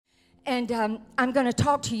And I'm going to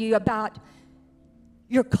talk to you about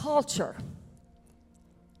your culture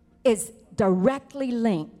is directly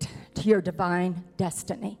linked to your divine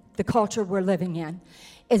destiny. The culture we're living in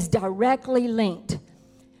is directly linked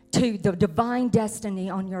to the divine destiny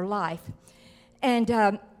on your life.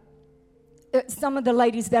 And some of the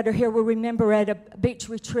ladies that are here will remember at a beach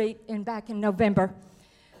retreat back in November,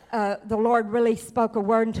 the Lord really spoke a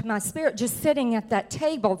word into my spirit just sitting at that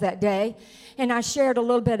table that day. And I shared a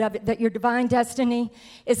little bit of it, that your divine destiny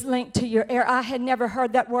is linked to your air. I had never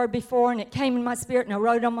heard that word before, and it came in my spirit, and I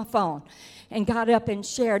wrote it on my phone and got up and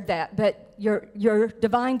shared that. But your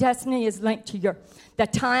divine destiny is linked to the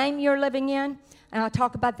time you're living in, and I'll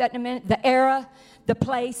talk about that in a minute, the era, the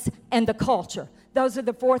place, and the culture. Those are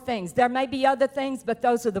the four things. There may be other things, but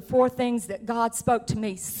those are the four things that God spoke to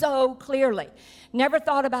me so clearly. Never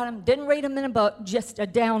thought about them, didn't read them in a book, just a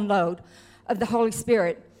download of the Holy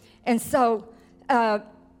Spirit. And so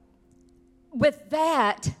with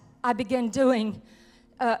that, I began doing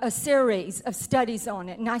a series of studies on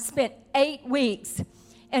it. And I spent 8 weeks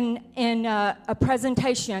in a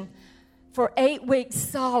presentation for 8 weeks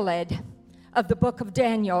solid of the book of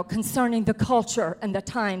Daniel concerning the culture and the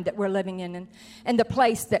time that we're living in and the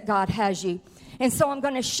place that God has you. And so I'm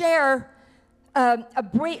going to share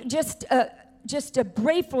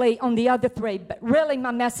briefly on the other three, but really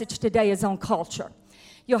my message today is on culture.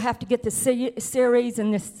 You'll have to get the series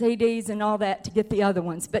and the CDs and all that to get the other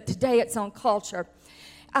ones, but today it's on culture.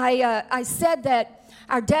 I said that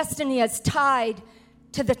our destiny is tied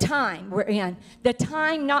to the time we're in. The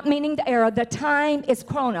time, not meaning the era, the time is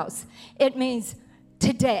chronos. It means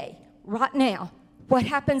today, right now. What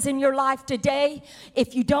happens in your life today,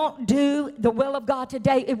 if you don't do the will of God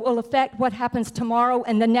today, it will affect what happens tomorrow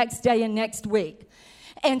and the next day and next week.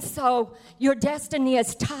 And so your destiny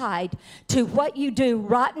is tied to what you do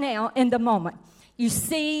right now in the moment. You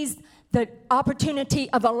seize the opportunity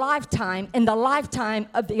of a lifetime in the lifetime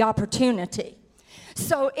of the opportunity.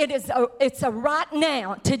 So it's a right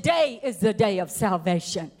now. Today is the day of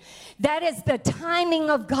salvation. That is the timing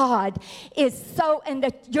of God is so, and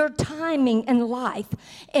your timing in life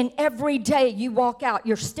and every day you walk out,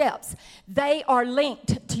 your steps, they are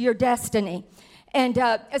linked to your destiny. And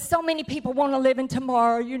so many people want to live in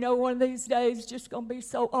tomorrow. You know, one of these days just going to be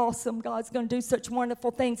so awesome. God's going to do such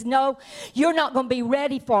wonderful things. No, you're not going to be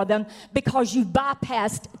ready for them because you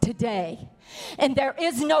bypassed today. And there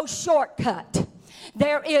is no shortcut.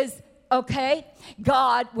 There is, okay,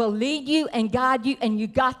 God will lead you and guide you, and you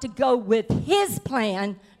got to go with His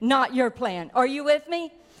plan, not your plan. Are you with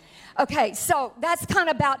me? Okay, so that's kind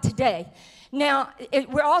of about today. Now,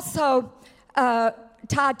 we're also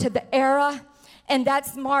tied to the era, and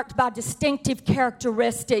that's marked by distinctive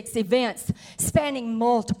characteristics, events spanning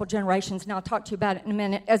multiple generations, and I'll talk to you about it in a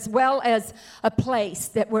minute, as well as a place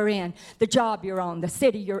that we're in, the job you're on, the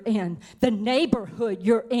city you're in, the neighborhood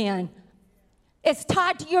you're in. It's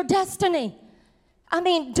tied to your destiny. I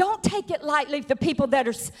mean, don't take it lightly, the people that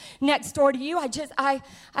are next door to you. I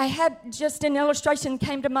had just an illustration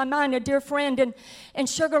came to my mind, a dear friend in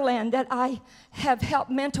Sugar Land that I have helped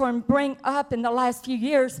mentor and bring up in the last few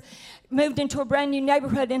years, moved into a brand new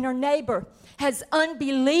neighborhood, and her neighbor has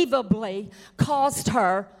unbelievably caused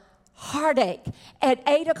her heartache at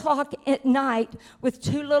 8 o'clock at night with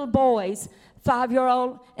 2 little boys,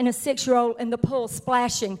 5-year-old and a 6-year-old in the pool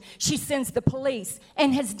splashing. She sends the police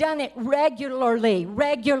and has done it regularly,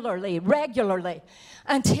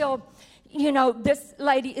 until, you know, this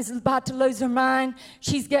lady is about to lose her mind.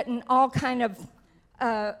 She's getting all kind of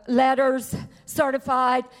letters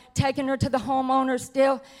certified, taking her to the homeowner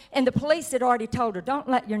still. And the police had already told her, don't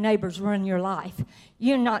let your neighbors ruin your life.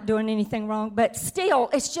 You're not doing anything wrong. But still,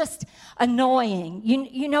 it's just annoying.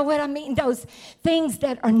 You know what I mean? Those things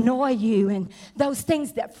that annoy you and those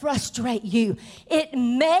things that frustrate you. It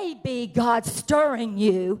may be God stirring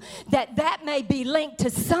you, that may be linked to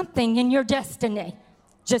something in your destiny.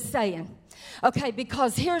 Just saying. Okay,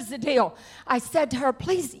 because here's the deal. I said to her,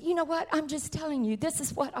 please, you know what? I'm just telling you, this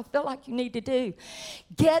is what I feel like you need to do.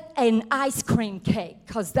 Get an ice cream cake,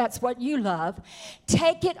 because that's what you love.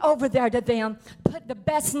 Take it over there to them. Put the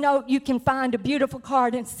best note you can find, a beautiful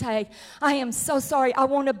card, and say, I am so sorry. I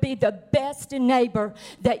want to be the best neighbor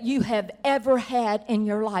that you have ever had in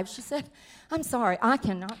your life. She said, I'm sorry, I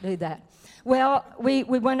cannot do that. Well, we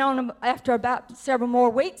went on after about several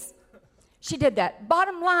more weeks. She did that.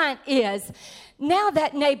 Bottom line is, now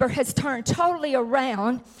that neighbor has turned totally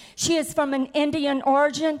around. She is from an Indian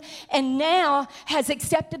origin and now has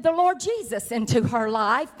accepted the Lord Jesus into her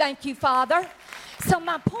life. Thank you, Father. So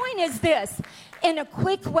my point is this. In a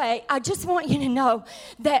quick way, I just want you to know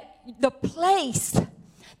that the place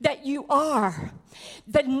that you are.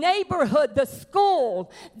 The neighborhood, the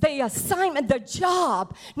school, the assignment, the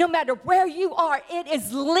job, no matter where you are, it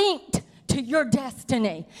is linked to your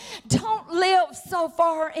destiny. Don't live so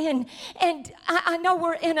far in, and I know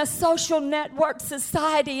we're in a social network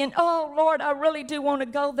society, and oh Lord, I really do want to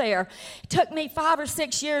go there. It took me 5 or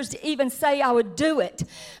 6 years to even say I would do it.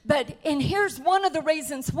 And here's one of the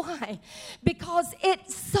reasons why. Because it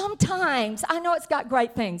sometimes, I know it's got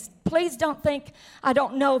great things. Please don't think I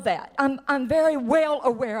don't know that. I'm very well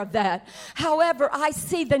aware of that. However, I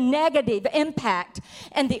see the negative impact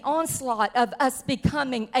and the onslaught of us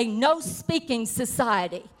becoming a no-speaking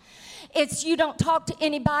society. It's you don't talk to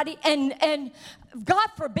anybody, and God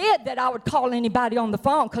forbid that I would call anybody on the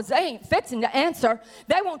phone, because they ain't fixing to answer.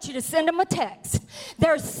 They want you to send them a text.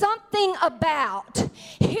 There's something about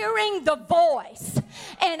hearing the voice,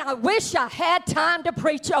 and I wish I had time to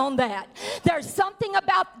preach on that. There's something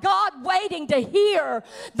about God waiting to hear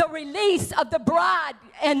the release of the bride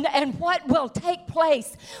and what will take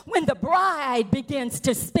place when the bride begins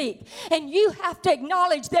to speak. And you have to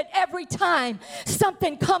acknowledge that every time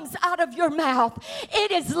something comes out of your mouth,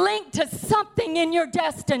 it is linked to something in your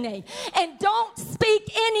destiny. And don't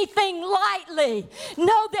speak anything lightly.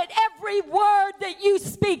 Know that every word that you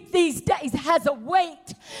speak these days has a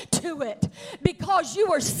weight to it, because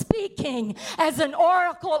you are speaking as an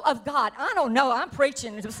oracle of God. I don't know, I'm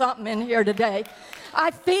preaching something in here today.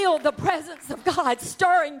 I feel the presence of God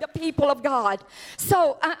stirring the people of God.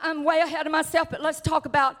 So I'm way ahead of myself, but let's talk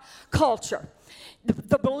about culture.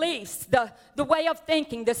 The beliefs, the way of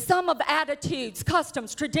thinking, the sum of attitudes,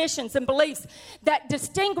 customs, traditions, and beliefs that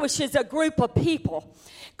distinguishes a group of people.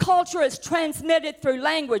 Culture is transmitted through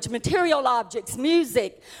language, material objects,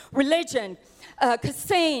 music, religion,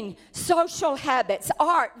 cuisine, social habits,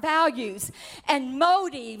 art, values, and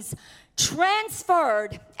motives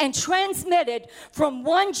transferred and transmitted from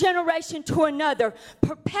one generation to another,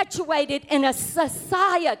 perpetuated in a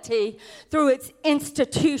society through its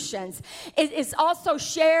institutions. It is also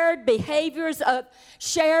shared behaviors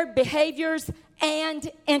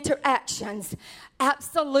and interactions.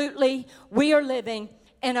 Absolutely, we are living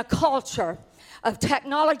in a culture of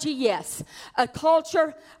technology, yes. A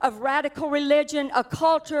culture of radical religion, a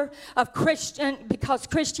culture of Christian, because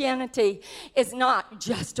Christianity is not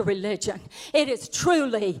just a religion. It is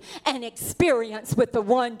truly an experience with the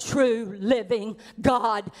one true living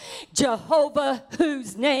God, Jehovah,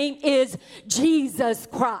 whose name is Jesus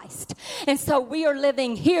Christ. And so we are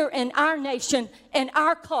living here in our nation, in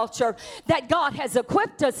our culture that God has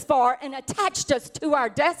equipped us for and attached us to our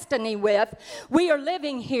destiny with. We are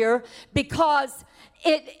living here because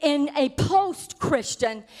it in a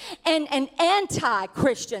post-Christian and an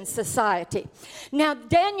anti-Christian society. Now,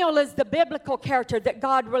 Daniel is the biblical character that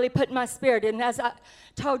God really put in my spirit. And as I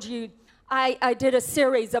told you, I did a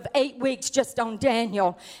series of 8 weeks just on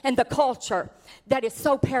Daniel and the culture that is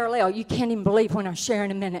so parallel. You can't even believe when I share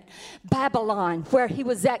in a minute. Babylon, where he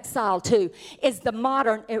was exiled to, is the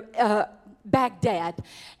modern Baghdad,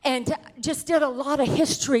 and just did a lot of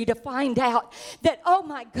history to find out that, oh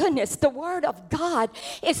my goodness, the Word of God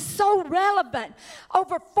is so relevant.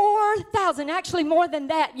 Over 4,000, actually more than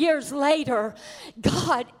that, years later,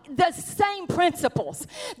 God, the same principles,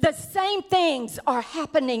 the same things are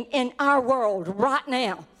happening in our world right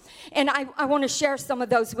now. And I want to share some of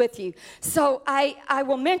those with you. So I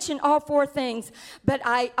will mention all 4 things, but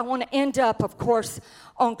I want to end up, of course,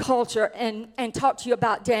 on culture and talk to you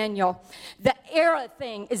about Daniel. The era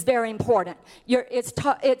thing is very important. Your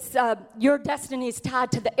destiny is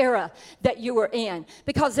tied to the era that you were in.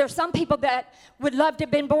 Because there are some people that would love to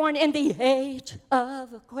have been born in the age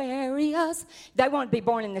of Aquarius. They want to be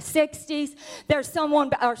born in the 60s. There's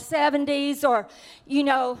someone, or 70s, or,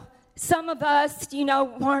 some of us,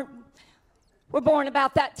 were born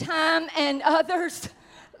about that time, and others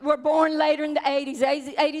were born later in the 80s.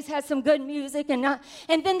 80s has some good music, and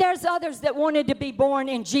then there's others that wanted to be born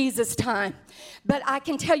in Jesus' time. But I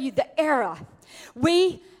can tell you the era.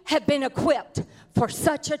 We have been equipped for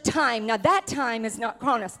such a time. Now, that time is not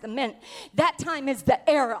Chronos, the minute. That time is the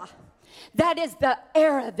era. That is the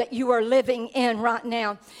era that you are living in right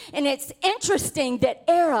now. And it's interesting that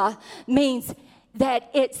era means that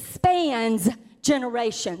it spans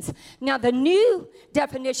generations. Now, the new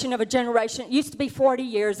definition of a generation used to be 40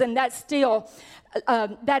 years, and that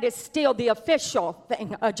is still the official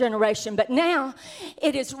thing, a generation. But now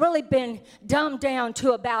it has really been dumbed down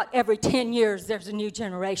to about every 10 years there's a new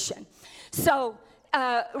generation. So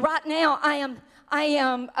right now I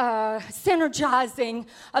am synergizing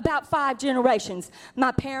about 5 generations.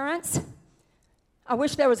 My parents, I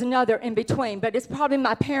wish there was another in between, but it's probably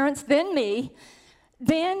my parents, then me.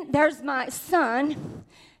 Then there's my son,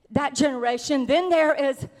 that generation. Then there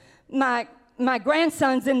is my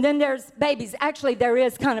grandsons, and then there's babies. Actually, there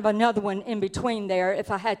is kind of another one in between there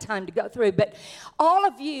if I had time to go through. But all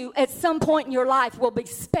of you at some point in your life will be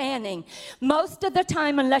spanning. Most of the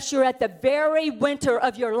time, unless you're at the very winter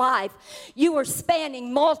of your life, you are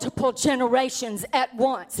spanning multiple generations at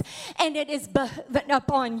once. And it is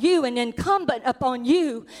upon you and incumbent upon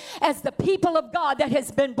you as the people of God that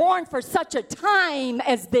has been born for such a time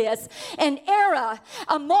as this, an era,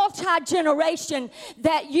 a multi-generation,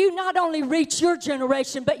 that you not only reach your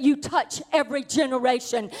generation, but you touch every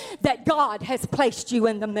generation that God has placed you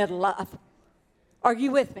in the middle of. Are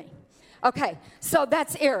you with me? Okay, so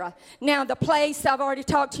that's era. Now the place, I've already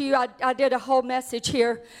talked to you. I did a whole message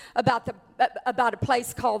here about a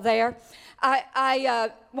place called there.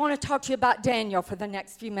 I want to talk to you about Daniel for the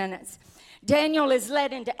next few minutes. Daniel is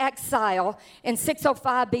led into exile in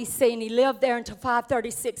 605 BC, and he lived there until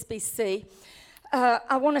 536 BC.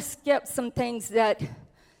 I want to skip some things that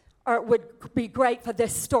would be great for the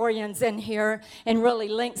historians in here and really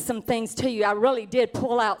link some things to you. I really did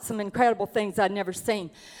pull out some incredible things I'd never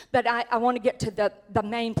seen. But I want to get to the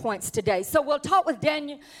main points today. So we'll talk with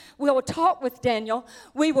Daniel.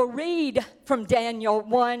 We will read from Daniel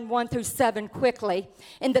 1 through 7 quickly.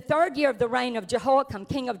 In the 3rd year of the reign of Jehoiakim,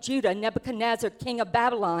 king of Judah, Nebuchadnezzar, king of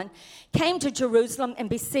Babylon, came to Jerusalem and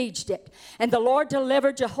besieged it. And the Lord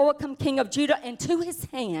delivered Jehoiakim, king of Judah, into his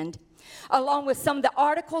hand, along with some of the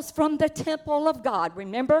articles from the temple of God.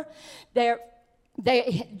 Remember,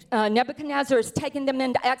 Nebuchadnezzar is taking them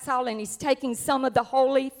into exile, and he's taking some of the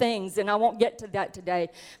holy things, and I won't get to that today,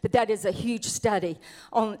 but that is a huge study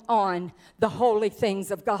on the holy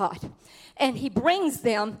things of God. And he brings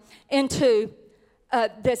them into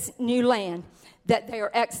this new land that they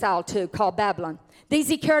are exiled to, called Babylon. These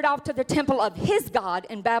he carried off to the temple of his God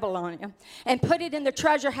in Babylonia and put it in the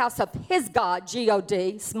treasure house of his God,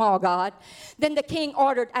 G-O-D, small God. Then the king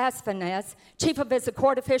ordered Ashpenaz, chief of his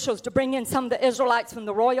court officials, to bring in some of the Israelites from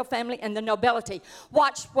the royal family and the nobility.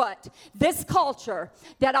 Watch what? This culture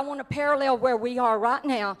that I want to parallel where we are right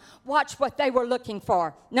now, watch what they were looking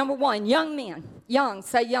for. Number one, young men. Young,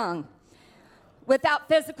 say young. Without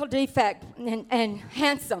physical defect and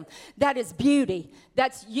handsome. That is beauty.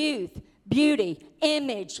 That's youth. Beauty,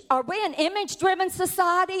 image. Are we an image-driven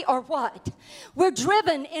society or what? We're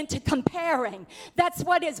driven into comparing. That's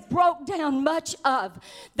what has broke down much of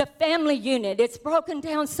the family unit. It's broken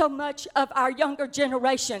down so much of our younger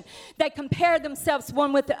generation. They compare themselves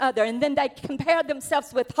one with the other, and then they compare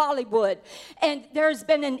themselves with Hollywood. And there's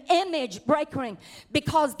been an image breaking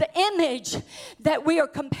because the image that we are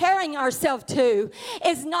comparing ourselves to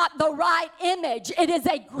is not the right image. It is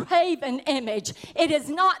a graven image. It is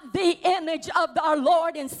not the image of our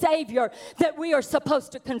Lord and Savior that we are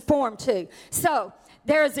supposed to conform to. So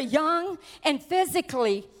there is a young and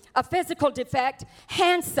a physical defect,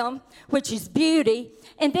 handsome, which is beauty,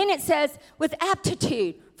 and then it says with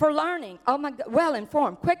aptitude for learning. Oh my God, well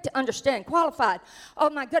informed, quick to understand, qualified. Oh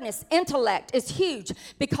my goodness, intellect is huge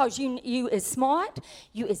because you is smart,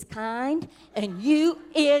 you is kind, and you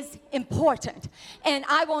is important. And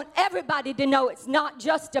I want everybody to know it's not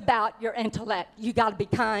just about your intellect. You got to be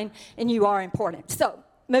kind, and you are important. So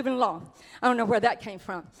moving along. I don't know where that came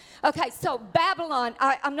from. Okay, so Babylon,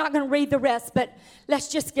 I'm not going to read the rest, but let's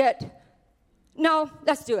do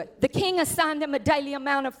it. The king assigned them a daily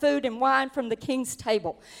amount of food and wine from the king's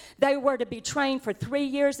table. They were to be trained for 3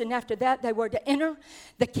 years, and after that, they were to enter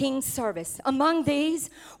the king's service. Among these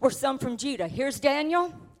were some from Judah. Here's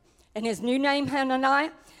Daniel, and his new name,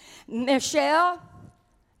 Hananiah, Mishael,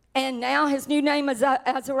 and now his new name is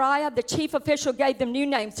Azariah. The chief official gave them new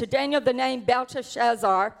names. To Daniel, the name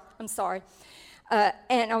Belteshazzar. And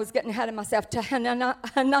I was getting ahead of myself. To Hananiah,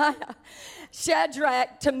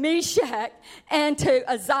 Shadrach, to Meshach, and to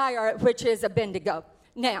Azariah, which is Abednego.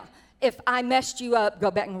 Now, if I messed you up,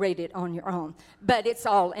 go back and read it on your own. But it's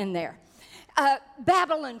all in there.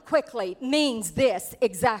 Babylon quickly means this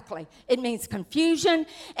exactly. It means confusion,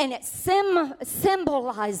 and it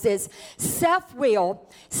symbolizes self-will,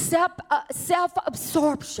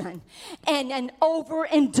 self-absorption, and an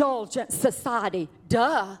overindulgent society.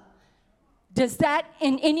 Duh. Does that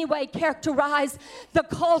in any way characterize the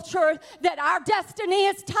culture that our destiny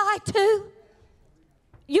is tied to?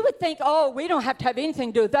 You would think, oh, we don't have to have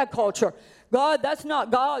anything to do with that culture. God, that's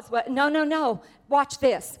not God's way. No. Watch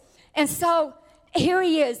this. And so here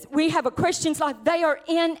he is. We have a Christian's life. They are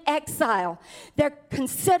in exile. They're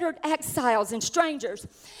considered exiles and strangers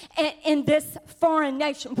in this foreign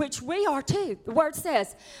nation, which we are too. The word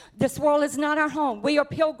says, this world is not our home. We are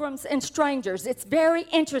pilgrims and strangers. It's very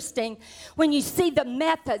interesting when you see the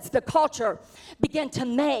methods the culture began to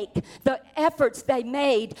make, the efforts they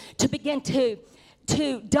made to begin to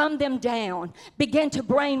dumb them down, begin to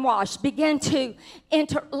brainwash, begin to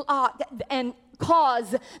interlock and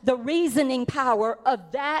cause the reasoning power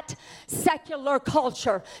of that secular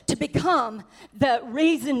culture to become the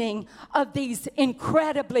reasoning of these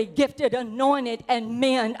incredibly gifted, anointed, and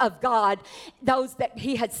men of God, those that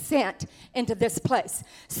he had sent into this place.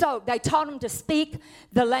 So they taught them to speak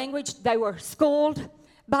the language. They were schooled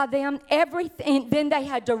by them, everything. Then they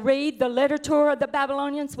had to read the literature of the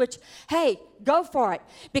Babylonians, which, hey, go for it.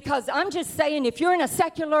 Because I'm just saying, if you're in a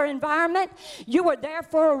secular environment, you are there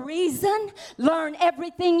for a reason. Learn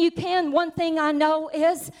everything you can. One thing I know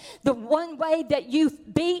is the one way that you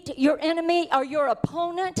beat your enemy or your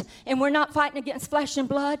opponent, and we're not fighting against flesh and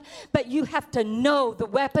blood, but you have to know the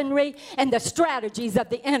weaponry and the strategies of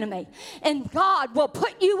the enemy. And God will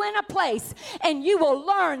put you in a place and you will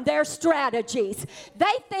learn their strategies. They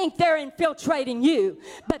think they're infiltrating you,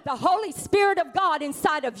 but the Holy Spirit of God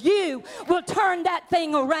inside of you will turn that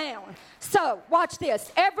thing around. So, watch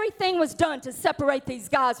this. Everything was done to separate these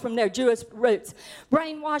guys from their Jewish roots.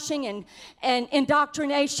 Brainwashing and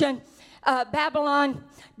indoctrination. Babylon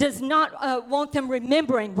does not want them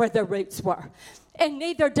remembering where their roots were. And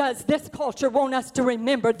neither does this culture want us to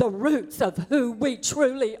remember the roots of who we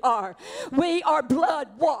truly are. We are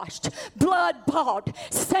blood-washed, blood-bought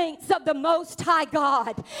saints of the Most High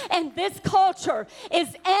God. And this culture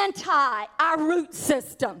is anti our root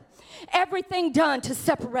system. Everything done to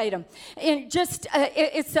separate them. And just,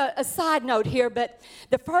 it's a side note here, but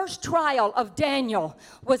the first trial of Daniel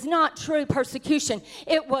was not true persecution.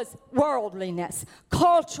 It was worldliness,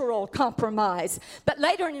 cultural compromise. But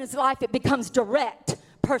later in his life, it becomes direct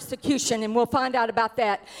persecution, and we'll find out about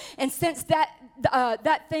that. And since that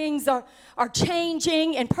things are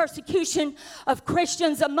changing and persecution of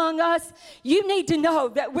Christians among us, you need to know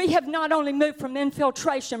that we have not only moved from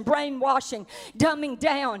infiltration, brainwashing, dumbing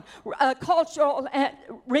down, cultural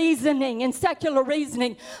reasoning and secular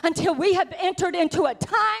reasoning, until we have entered into a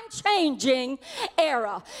time-changing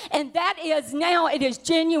era. And that is now, it is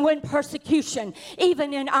genuine persecution,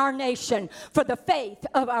 even in our nation, for the faith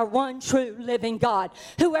of our one true living God.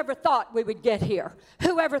 Whoever thought we would get here?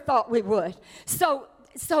 Whoever thought we would?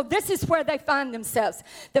 So this is where they find themselves.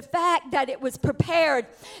 The fact that it was prepared,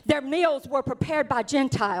 their meals were prepared by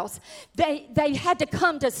Gentiles. They had to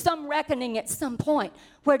come to some reckoning at some point.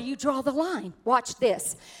 Where do you draw the line? Watch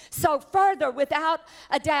this. So further, without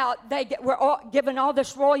a doubt, they were given all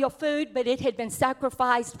this royal food, but it had been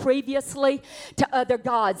sacrificed previously to other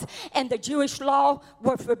gods. And the Jewish law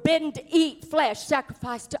were forbidden to eat flesh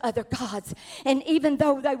sacrificed to other gods. And even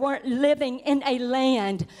though they weren't living in a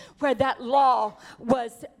land where that law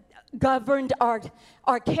was governed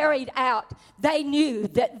or carried out, they knew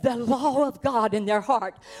that the law of God in their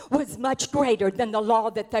heart was much greater than the law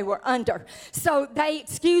that they were under. So they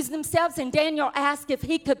excused themselves, and Daniel asked if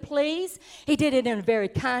he could please. He did it in a very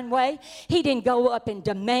kind way. He didn't go up and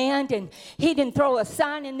demand, and he didn't throw a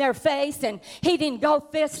sign in their face, and he didn't go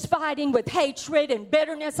fist fighting with hatred and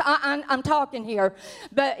bitterness. I'm talking here,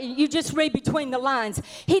 but you just read between the lines.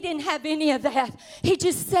 He didn't have any of that. He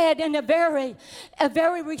just said in a very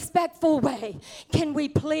respectful way, can we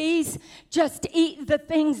please just eat the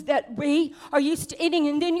things that we are used to eating?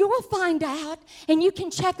 And then you will find out, and you can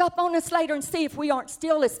check up on us later and see if we aren't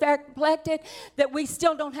still as fair-complected, that we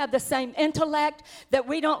still don't have the same intellect, that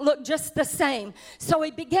we don't look just the same. So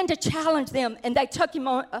he began to challenge them, and they took him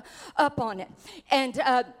up on it. And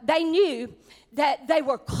they knew that they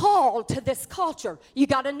were called to this culture. You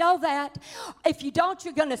got to know that. If you don't,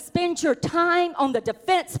 you're going to spend your time on the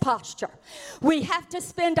defense posture. We have to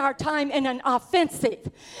spend our time in an offensive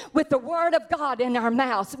with the Word of God in our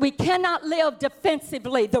mouths. We cannot live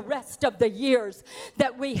defensively the rest of the years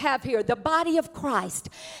that we have here. The body of Christ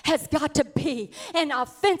has got to be an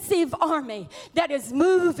offensive army that is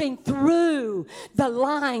moving through the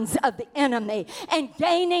lines of the enemy and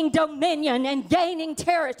gaining dominion and gaining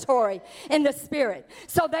territory in the Spirit.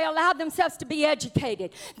 So they allowed themselves to be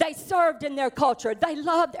educated. They served in their culture. They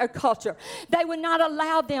loved their culture. They would not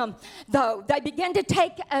allow them, though. They began to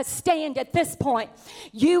take a stand at this point.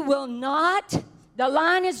 You will not The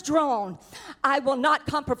line is drawn. I will not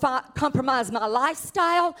compromise my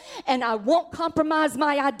lifestyle, and I won't compromise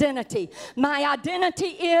my identity. My identity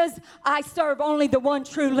is I serve only the one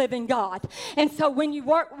true living God. And so when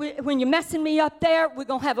you're messing me up there, we're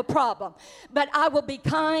going to have a problem. But I will be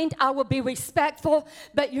kind, I will be respectful,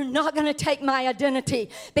 but you're not going to take my identity,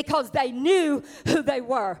 because they knew who they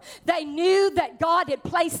were. They knew that God had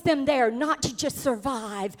placed them there not to just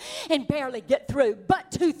survive and barely get through,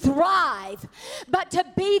 but to thrive. But to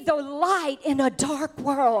be the light in a dark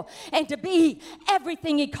world, and to be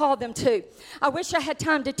everything he called them to. I wish I had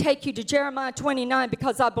time to take you to Jeremiah 29,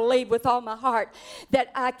 because I believe with all my heart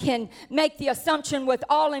that I can make the assumption with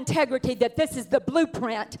all integrity that this is the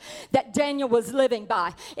blueprint that Daniel was living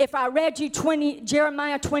by. If I read you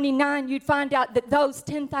Jeremiah 29, you'd find out that those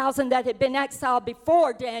 10,000 that had been exiled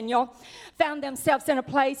before Daniel found themselves in a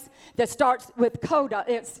place that starts with Coda.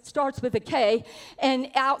 It starts with a K. And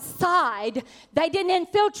outside, they didn't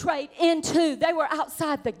infiltrate they were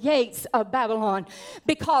outside the gates of Babylon,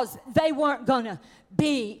 because they weren't going to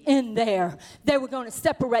be in there. They were going to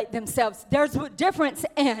separate themselves. There's a difference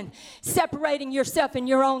in separating yourself in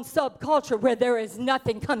your own subculture where there is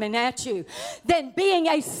nothing coming at you, than being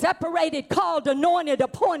a separated, called, anointed,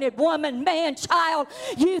 appointed woman, man, child,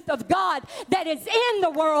 youth of God that is in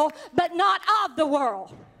the world but not of the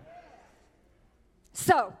world.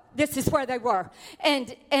 So this is where they were.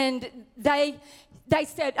 And they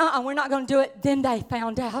said, we're not going to do it. Then they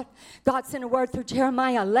found out. God sent a word through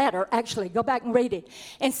Jeremiah, a letter, actually. Go back and read it.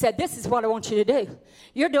 And said, this is what I want you to do.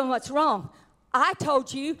 You're doing what's wrong. I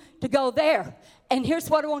told you to go there. And here's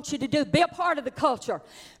what I want you to do. Be a part of the culture.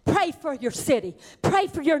 Pray for your city. Pray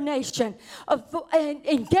for your nation.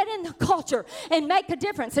 And get in the culture and make a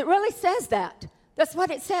difference. It really says that. That's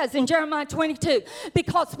what it says in Jeremiah 22.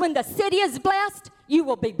 Because when the city is blessed, you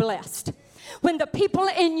will be blessed. When the people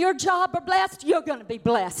in your job are blessed, you're going to be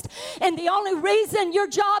blessed. And the only reason your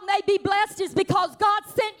job may be blessed is because God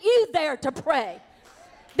sent you there to pray.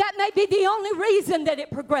 That may be the only reason that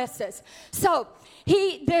it progresses. So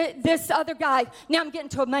this other guy, now I'm getting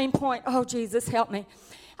to a main point. Oh, Jesus, help me.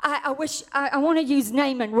 I want to use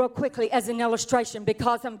Naaman real quickly as an illustration,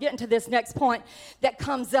 because I'm getting to this next point that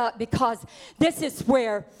comes up, because this is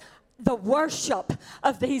where the worship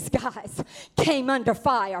of these guys came under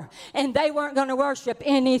fire, and they weren't going to worship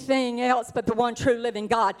anything else but the one true living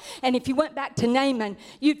God. And if you went back to Naaman,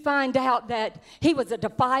 you'd find out that he was a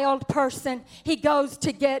defiled person. He goes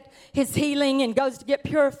to get his healing and goes to get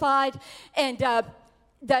purified, and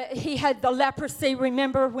he had the leprosy,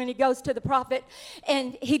 remember, when he goes to the prophet.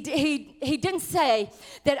 And he didn't say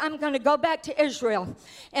that I'm going to go back to Israel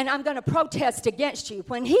and I'm going to protest against you.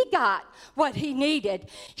 When he got what he needed,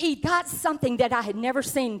 he got something that I had never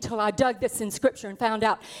seen until I dug this in Scripture and found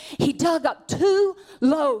out. He dug up 2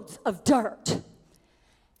 loads of dirt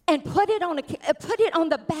and put it on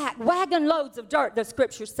the back, wagon loads of dirt, the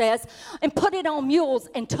Scripture says, and put it on mules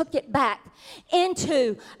and took it back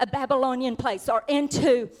into a Babylonian place, or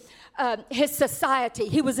into his society.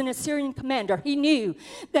 He was an Assyrian commander. He knew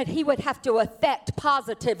that he would have to affect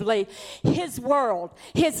positively his world.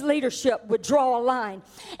 His leadership would draw a line.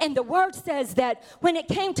 And the word says that when it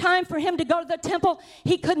came time for him to go to the temple,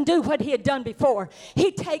 he couldn't do what he had done before.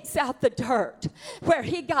 He takes out the dirt where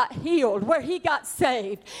he got healed, where he got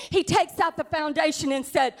saved. He takes out the foundation and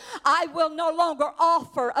said, I will no longer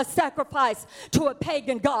offer a sacrifice to a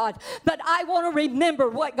pagan god, but I want to remember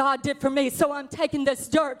what God did for me. So I'm taking this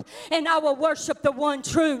dirt and I will worship the one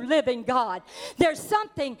true living God. There's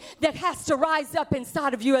something that has to rise up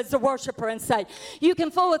inside of you as a worshiper and say, you can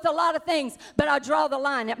fool with a lot of things, but I draw the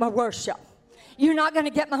line at my worship. You're not going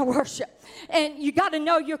to get my worship. And you got to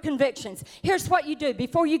know your convictions. Here's what you do.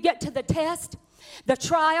 Before you get to the test, the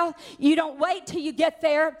trial, you don't wait till you get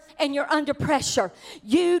there and you're under pressure.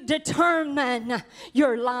 You determine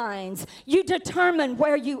your lines. You determine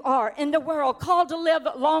where you are in the world, called to live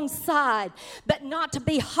alongside, but not to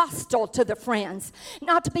be hostile to the friends,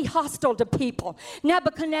 not to be hostile to people.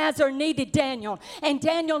 Nebuchadnezzar needed Daniel, and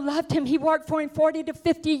Daniel loved him. He worked for him 40 to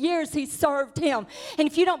 50 years. He served him. And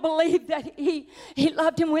if you don't believe that he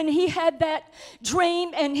loved him, when he had that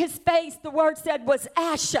dream and his face, the word said, was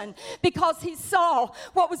ashen, because he saw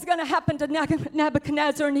what was going to happen to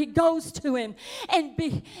Nebuchadnezzar, and he goes to him and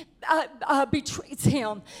betrays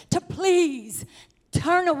him to please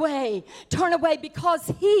turn away,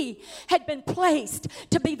 because he had been placed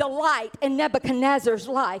to be the light in Nebuchadnezzar's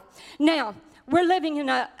life. Now, we're living in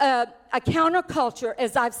a a counterculture,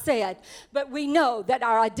 as I've said, but we know that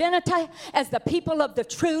our identity as the people of the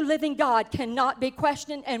true living God cannot be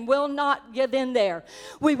questioned and will not give in there.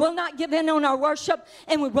 We will not give in on our worship,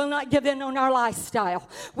 and we will not give in on our lifestyle.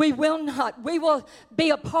 We will not. We will be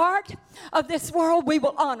a part of this world. We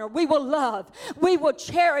will honor. We will love. We will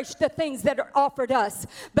cherish the things that are offered us,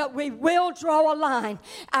 but we will draw a line.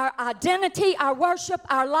 Our identity, our worship,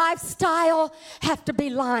 our lifestyle have to be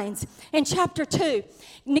lines. In chapter 2,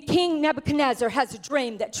 King Nebuchadnezzar has a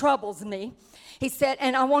dream that troubles me. He said,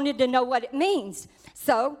 and I wanted to know what it means.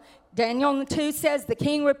 So Daniel 2 says, the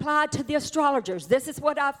king replied to the astrologers, this is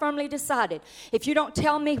what I firmly decided. If you don't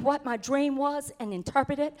tell me what my dream was and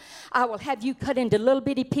interpret it, I will have you cut into little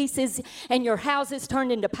bitty pieces and your houses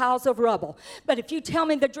turned into piles of rubble. But if you tell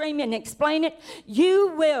me the dream and explain it,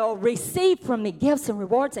 you will receive from me gifts and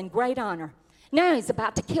rewards and great honor. Now he's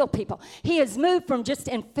about to kill people. He has moved from just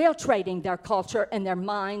infiltrating their culture and their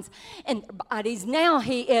minds and bodies. Now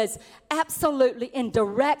he is absolutely in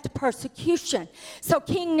direct persecution. So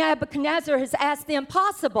King Nebuchadnezzar has asked the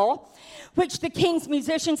impossible, which the king's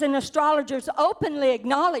musicians and astrologers openly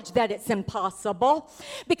acknowledge that it's impossible,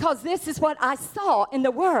 because this is what I saw in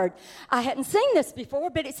the Word. I hadn't seen this before,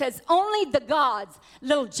 but it says, only the gods,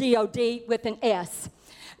 little G-O-D with an S.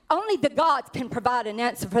 Only the gods can provide an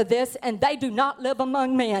answer for this, and they do not live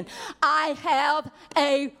among men. I have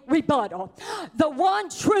a rebuttal. The one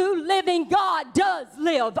true living God does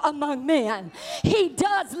live among men. He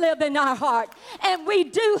does live in our heart, and we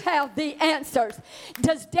do have the answers.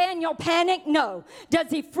 Does Daniel panic? No. Does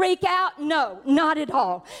he freak out? No, not at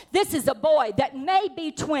all. This is a boy that may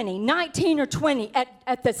be 19 or 20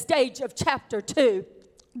 at the stage of chapter 2.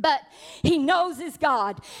 But he knows his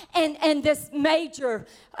God. And this major,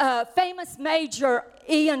 famous major,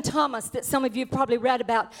 Ian Thomas, that some of you probably read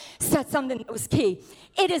about, said something that was key.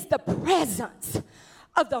 It is the presence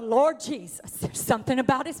of the Lord Jesus. There's something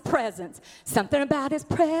about his presence. Something about his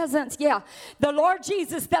presence. Yeah. The Lord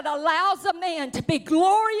Jesus that allows a man to be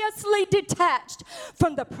gloriously detached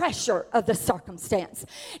from the pressure of the circumstance.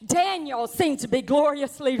 Daniel seems to be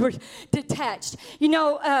gloriously detached. You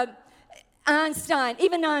know, Einstein,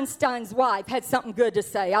 even Einstein's wife had something good to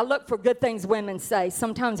say. I look for good things women say.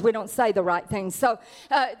 Sometimes we don't say the right things. So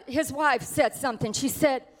his wife said something. She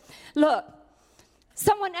said, look,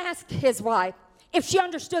 someone asked his wife if she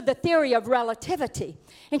understood the theory of relativity.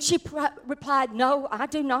 And she replied, no, I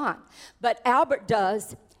do not. But Albert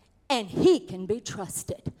does, and he can be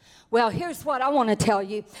trusted. Well, here's what I want to tell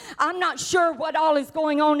you. I'm not sure what all is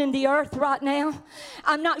going on in the earth right now.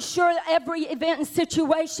 I'm not sure every event and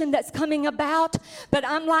situation that's coming about, but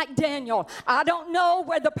I'm like Daniel. I don't know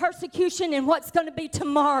where the persecution and what's going to be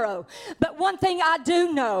tomorrow. But one thing I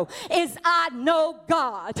do know is I know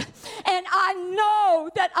God, and I know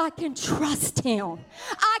that I can trust him.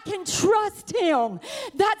 I can trust him.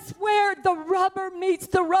 That's where the rubber meets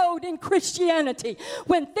the road in Christianity.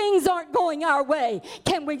 When things aren't going our way,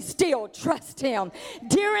 can we still trust him?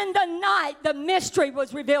 During the night, the mystery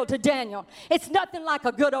was revealed to Daniel. It's nothing like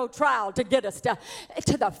a good old trial to get us to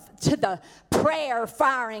the prayer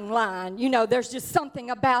firing line. You know, there's just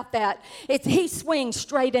something about that. He swings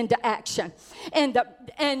straight into action,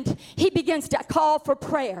 and he begins to call for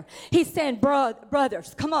prayer. He's saying,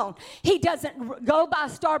 brothers, come on. He doesn't go by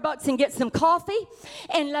Starbucks and get some coffee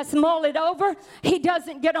and let's mull it over. He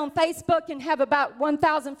doesn't get on Facebook and have about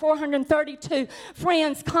 1,432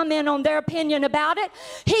 friends comment on their opinion about it.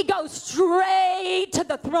 He goes straight to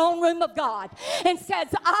the throne room of God and says,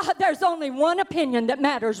 there's only one opinion that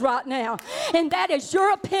matters right now, and that is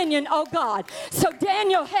your opinion, oh God. So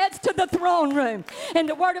Daniel heads to the throne room, and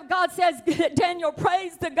the word of God says Daniel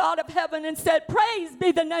praised the God of heaven and said, praise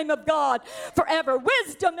be the name of God forever.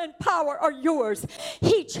 Wisdom and power are yours.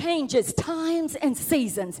 He changes times and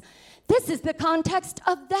seasons. This is the context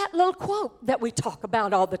of that little quote that we talk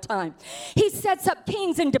about all the time. He sets up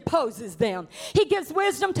kings and deposes them. He gives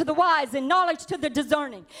wisdom to the wise and knowledge to the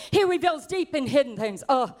discerning. He reveals deep and hidden things.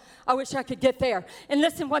 Oh, I wish I could get there. And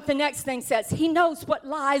listen what the next thing says. He knows what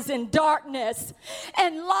lies in darkness,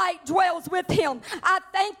 and light dwells with him. I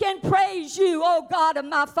thank and praise you, O God of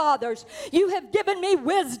my fathers. You have given me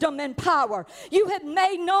wisdom and power. You have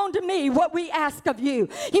made known to me what we ask of you.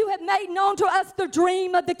 You have made known to us the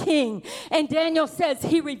dream of the king. And Daniel says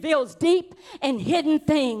he reveals deep and hidden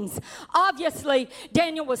things. Obviously,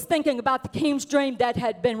 Daniel was thinking about the king's dream that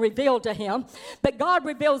had been revealed to him. But God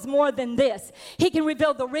reveals more than this. He can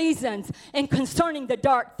reveal the reasons and concerning the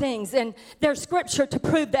dark things. And there's scripture to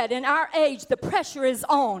prove that. In our age, the pressure is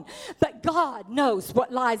on. But God knows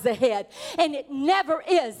what lies ahead. And it never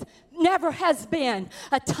is never has been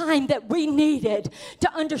a time that we needed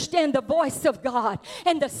to understand the voice of God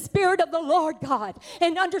and the Spirit of the Lord God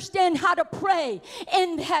and understand how to pray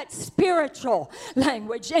in that spiritual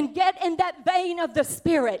language and get in that vein of the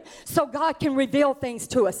Spirit so God can reveal things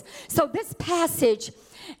to us. So this passage,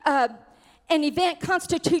 an event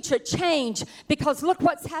constitutes a change, because look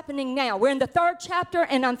what's happening now. We're in the 3rd chapter,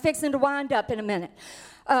 and I'm fixing to wind up in a minute.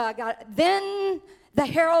 Then the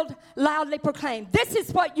herald loudly proclaimed, "This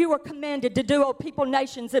is what you were commanded to do, O people,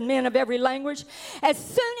 nations, and men of every language. As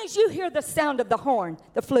soon as you hear the sound of the horn,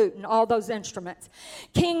 the flute, and all those instruments,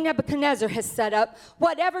 King Nebuchadnezzar has set up,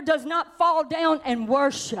 whatever does not fall down and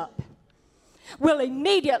worship will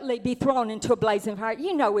immediately be thrown into a blazing fire."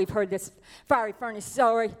 You know, we've heard this fiery furnace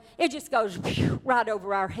story. It just goes right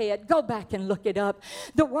over our head. Go back and look it up.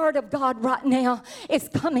 The Word of God right now is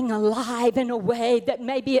coming alive in a way that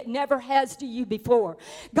maybe it never has to you before.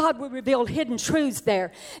 God will reveal hidden truths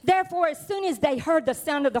there. Therefore, as soon as they heard the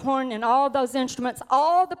sound of the horn and all those instruments,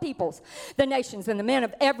 all the peoples, the nations, and the men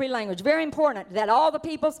of every language, very important that all the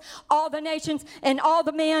peoples, all the nations, and all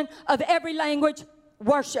the men of every language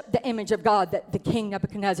worship the image of God that the king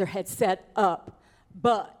Nebuchadnezzar had set up.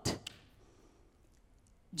 But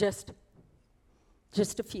just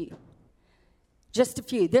a few.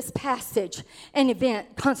 This passage and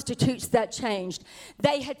event constitutes that change.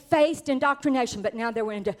 They had faced indoctrination, but now they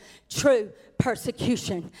were into true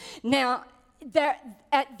persecution. Now,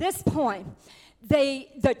 at this point,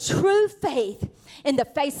 the true faith in the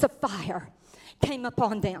face of fire came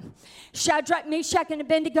upon them. Shadrach, Meshach, and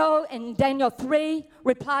Abednego in Daniel 3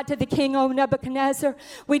 replied to the king, "O Nebuchadnezzar,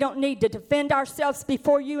 we don't need to defend ourselves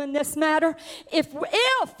before you in this matter. If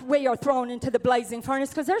we are thrown into the blazing furnace,"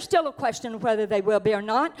 because there's still a question of whether they will be or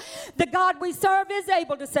not, "the God we serve is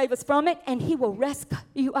able to save us from it, and he will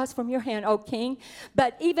rescue us from your hand, O king.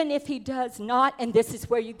 But even if he does not," and this is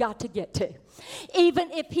where you got to get to, "even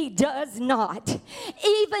if he does not,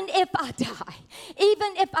 even if I die,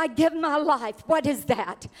 even if I give my life," what is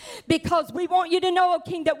that? "Because we want you to know, O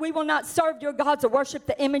king, that we will not serve your gods or worship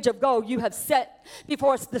the image of gold you have set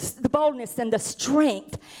before us, the boldness and the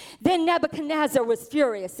strength." Then Nebuchadnezzar was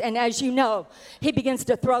furious, and as you know, he begins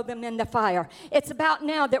to throw them in the fire. It's about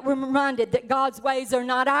now that we're reminded that God's ways are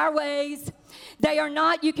not our ways. They are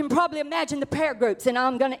not. You can probably imagine the prayer groups, and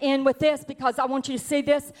I'm going to end with this because I want you to see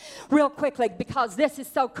this real quickly because this is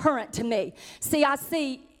so current to me. See, I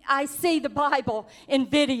see the Bible in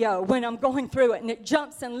video when I'm going through it, and it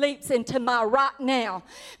jumps and leaps into my right now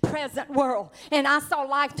present world. And I saw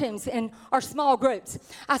life teams in our small groups.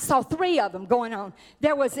 I saw 3 of them going on.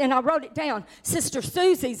 There was, and I wrote it down, Sister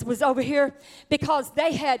Susie's was over here because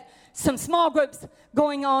they had some small groups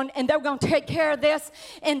going on, and they're going to take care of this.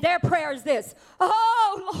 And their prayer is this: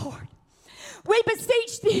 "Oh, Lord, we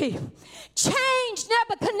beseech thee, change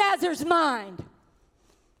Nebuchadnezzar's mind."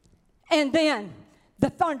 And then the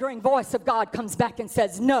thundering voice of God comes back and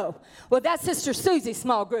says, "No." Well, that's Sister Susie's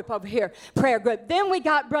small group over here, prayer group. Then we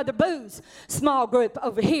got Brother Boo's small group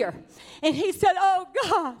over here. And he said, "Oh,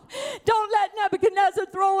 God, don't let Nebuchadnezzar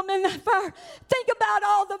throw them in the fire. Think about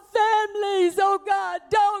all the families. Oh, God,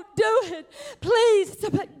 don't do it. Please,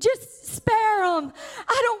 just spare them.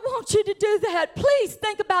 I don't want you to do that. Please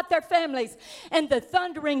think about their families." And the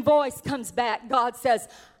thundering voice comes back. God says,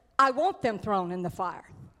 "I want them thrown in the fire."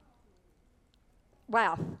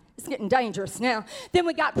 Wow, it's getting dangerous now. Then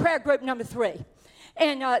we got prayer group number 3.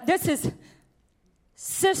 And this is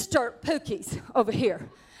Sister Pookie's over here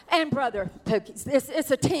and Brother Pookie's. It's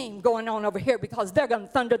a team going on over here because they're going to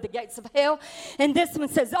thunder the gates of hell. And this one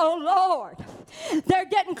says, "Oh, Lord, they're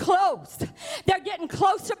getting close. They're getting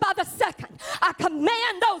closer by the second. I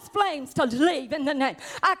command those flames to leave in the name.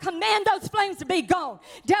 I command those flames to be gone.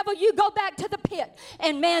 Devil, you go back to the pit."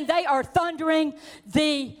 And man, they are thundering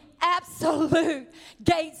the absolute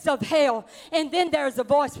gates of hell. And then there's a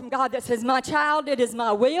voice from God that says, "My child, it is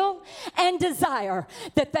my will and desire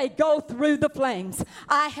that they go through the flames.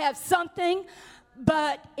 I have something,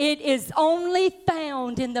 but it is only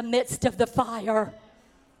found in the midst of the fire."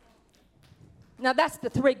 Now that's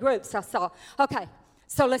the 3 groups I saw. Okay,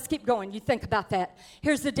 so let's keep going. You think about that.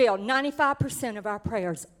 Here's the deal. 95% of our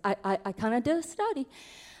prayers, I kind of did a study.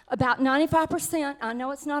 About 95%, I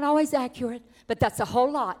know it's not always accurate, but that's a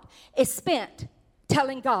whole lot, is spent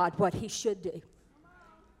telling God what he should do.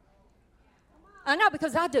 I know,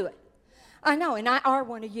 because I do it. I know, and I are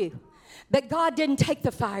one of you. But God didn't take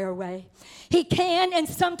the fire away. He can and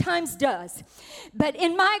sometimes does. But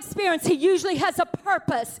in my experience, he usually has a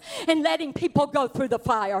purpose in letting people go through the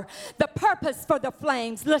fire. The purpose for the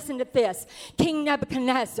flames, listen to this. King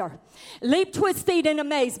Nebuchadnezzar leaped to his feet in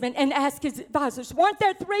amazement and asked his advisors, weren't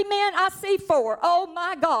there 3 men? I see 4. Oh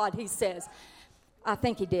my God, he says. I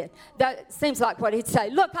think he did. That seems like what he'd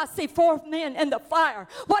say. Look, I see 4 men in the fire.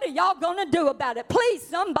 What are y'all going to do about it? Please,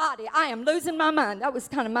 somebody. I am losing my mind. That was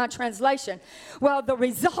kind of my translation. Well, the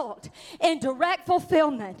result in direct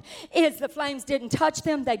fulfillment is the flames didn't touch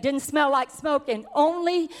them. They didn't smell like smoke. And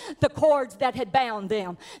only the cords that had bound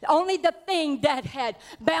them, only the thing that had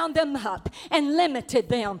bound them up and limited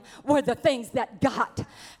them were the things that got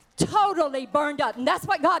totally burned up. And that's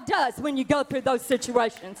what God does when you go through those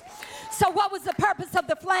situations. So what was the purpose of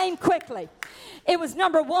the flame? Quickly. It was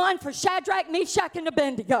number 1 for Shadrach, Meshach, and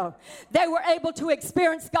Abednego. They were able to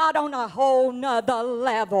experience God on a whole nother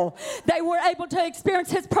level. They were able to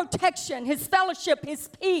experience his protection, his fellowship, his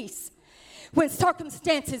peace, when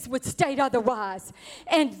circumstances would state otherwise.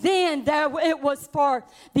 And then it was for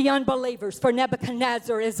the unbelievers, for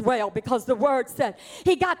Nebuchadnezzar as well, because the word said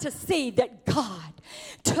he got to see that God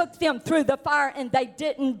took them through the fire and they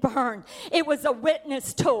didn't burn. It was a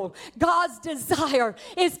witness tool. God's desire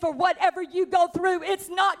is for whatever you go through, it's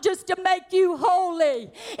not just to make you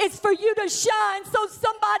holy. It's for you to shine so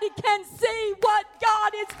somebody can see what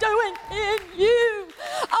God is doing in you.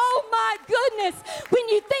 Oh my goodness. When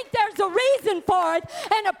you think there's a reason for it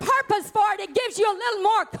and a purpose for it, it gives you a little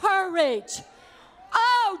more courage.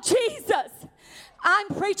 Oh, Jesus. I'm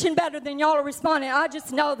preaching better than y'all are responding. I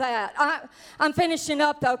just know that. I'm finishing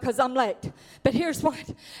up, though, because I'm late. But here's what.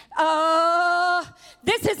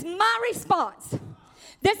 This is my response.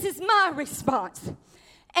 This is my response.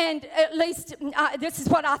 And at least this is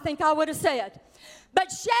what I think I would have said.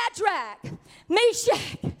 But Shadrach,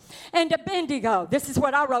 Meshach, and Abednego, this is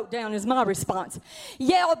what I wrote down as my response,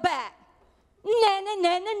 yelled back, na, na,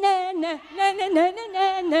 na, na, na, na, na, na,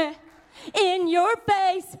 na, na, in your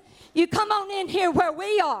face. You come on in here where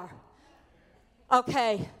we are.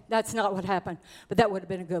 Okay, that's not what happened, but that would have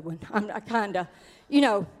been a good one. I kind of,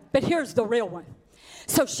 but here's the real one.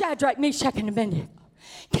 So Shadrach, Meshach, and Abednego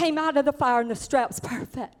came out of the fire in the straps,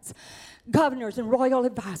 prefects, governors, and royal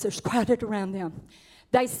advisors crowded around them.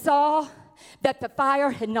 They saw that the fire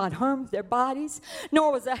had not harmed their bodies,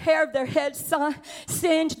 nor was a hair of their heads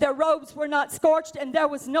singed. Their robes were not scorched, and there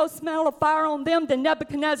was no smell of fire on them. Then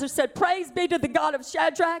Nebuchadnezzar said, praise be to the God of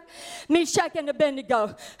Shadrach, Meshach, and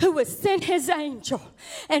Abednego, who has sent his angel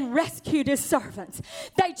and rescued his servants.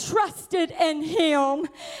 They trusted in him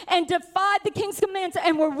and defied the king's commands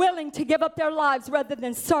and were willing to give up their lives rather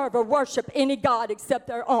than serve or worship any god except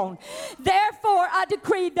their own. Therefore, I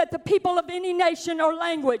decree that the people of any nation or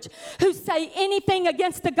language who say anything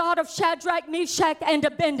against the God of Shadrach, Meshach, and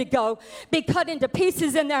Abednego be cut into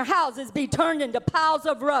pieces and their houses be turned into piles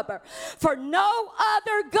of rubber. For no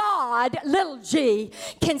other God, little g,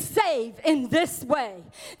 can save in this way.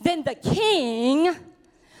 Then the king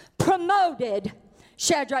promoted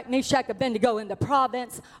Shadrach, Meshach, Abednego in the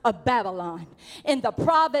province of Babylon, in the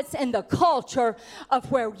province and the culture of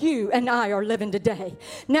where you and I are living today.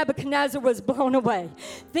 Nebuchadnezzar was blown away.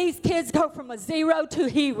 These kids go from a 0 to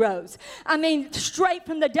heroes. I mean, straight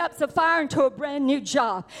from the depths of fire into a brand new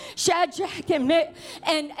job. Shadrach and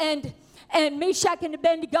Meshach and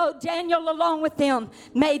Abednego, Daniel along with them,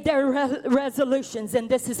 made their resolutions, and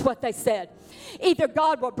this is what they said. Either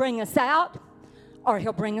God will bring us out, or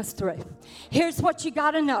he'll bring us through. Here's what you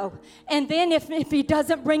got to know. And then if he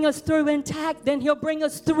doesn't bring us through intact, then he'll bring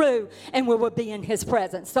us through and we will be in his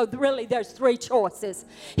presence. So really there's 3 choices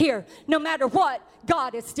here. No matter what,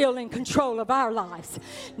 God is still in control of our lives.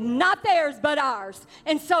 Not theirs, but ours.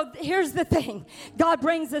 And so here's the thing. God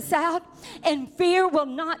brings us out, and fear will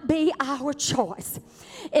not be our choice.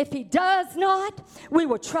 If he does not, we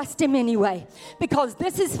will trust him anyway. Because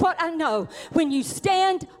this is what I know. When you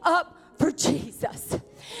stand up for Jesus,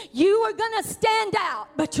 you are going to stand out,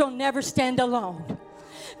 but you'll never stand alone,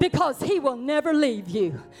 because he will never leave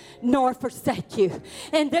you nor forsake you.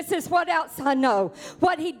 And this is what else I know.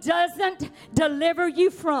 What he doesn't deliver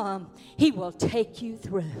you from, he will take you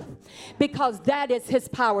through, because that is his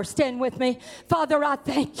power. Stand with me. Father, I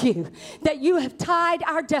thank you that you have tied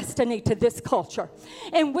our destiny to this culture,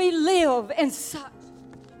 and we live in such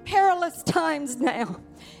perilous times now,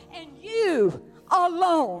 and you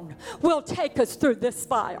alone will take us through this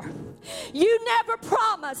fire. You never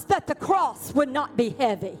promised that the cross would not be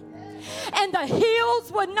heavy and the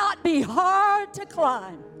hills would not be hard to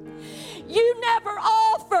climb. You never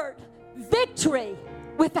offered victory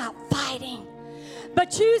without fighting,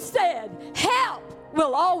 but you said, help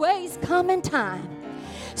will always come in time.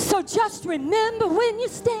 So just remember when you're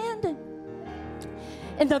standing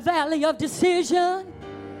in the valley of decision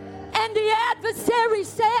and the adversary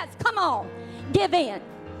says, come on, give in.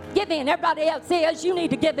 Give in. Everybody else says you need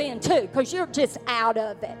to give in too, because you're just out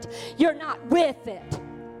of it. You're not with it.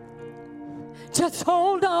 Just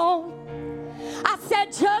hold on. I said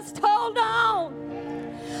just hold on.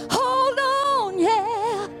 Hold on,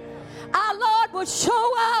 yeah. Our Lord will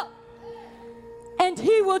show up and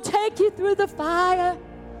He will take you through the fire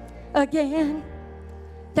again.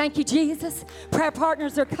 Thank you, Jesus. Prayer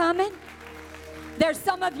partners are coming. There's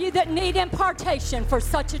some of you that need impartation for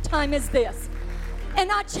such a time as this. And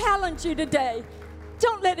I challenge you today,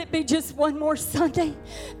 don't let it be just one more Sunday,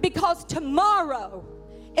 because tomorrow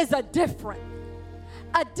is a different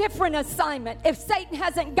assignment. If Satan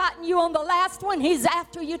hasn't gotten you on the last one, he's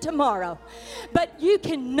after you tomorrow. But you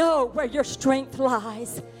can know where your strength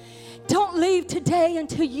lies. Don't leave today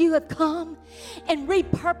until you have come and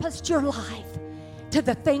repurposed your life to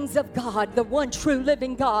the things of God, the one true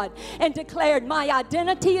living God, and declared my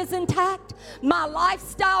identity is intact, my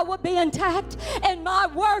lifestyle will be intact, and my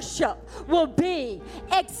worship will be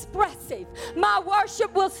expressive. My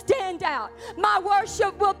worship will stand out. My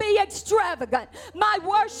worship will be extravagant. My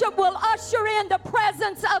worship will usher in the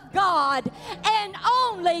presence of God and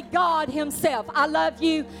only God Himself. I love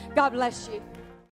you. God bless you.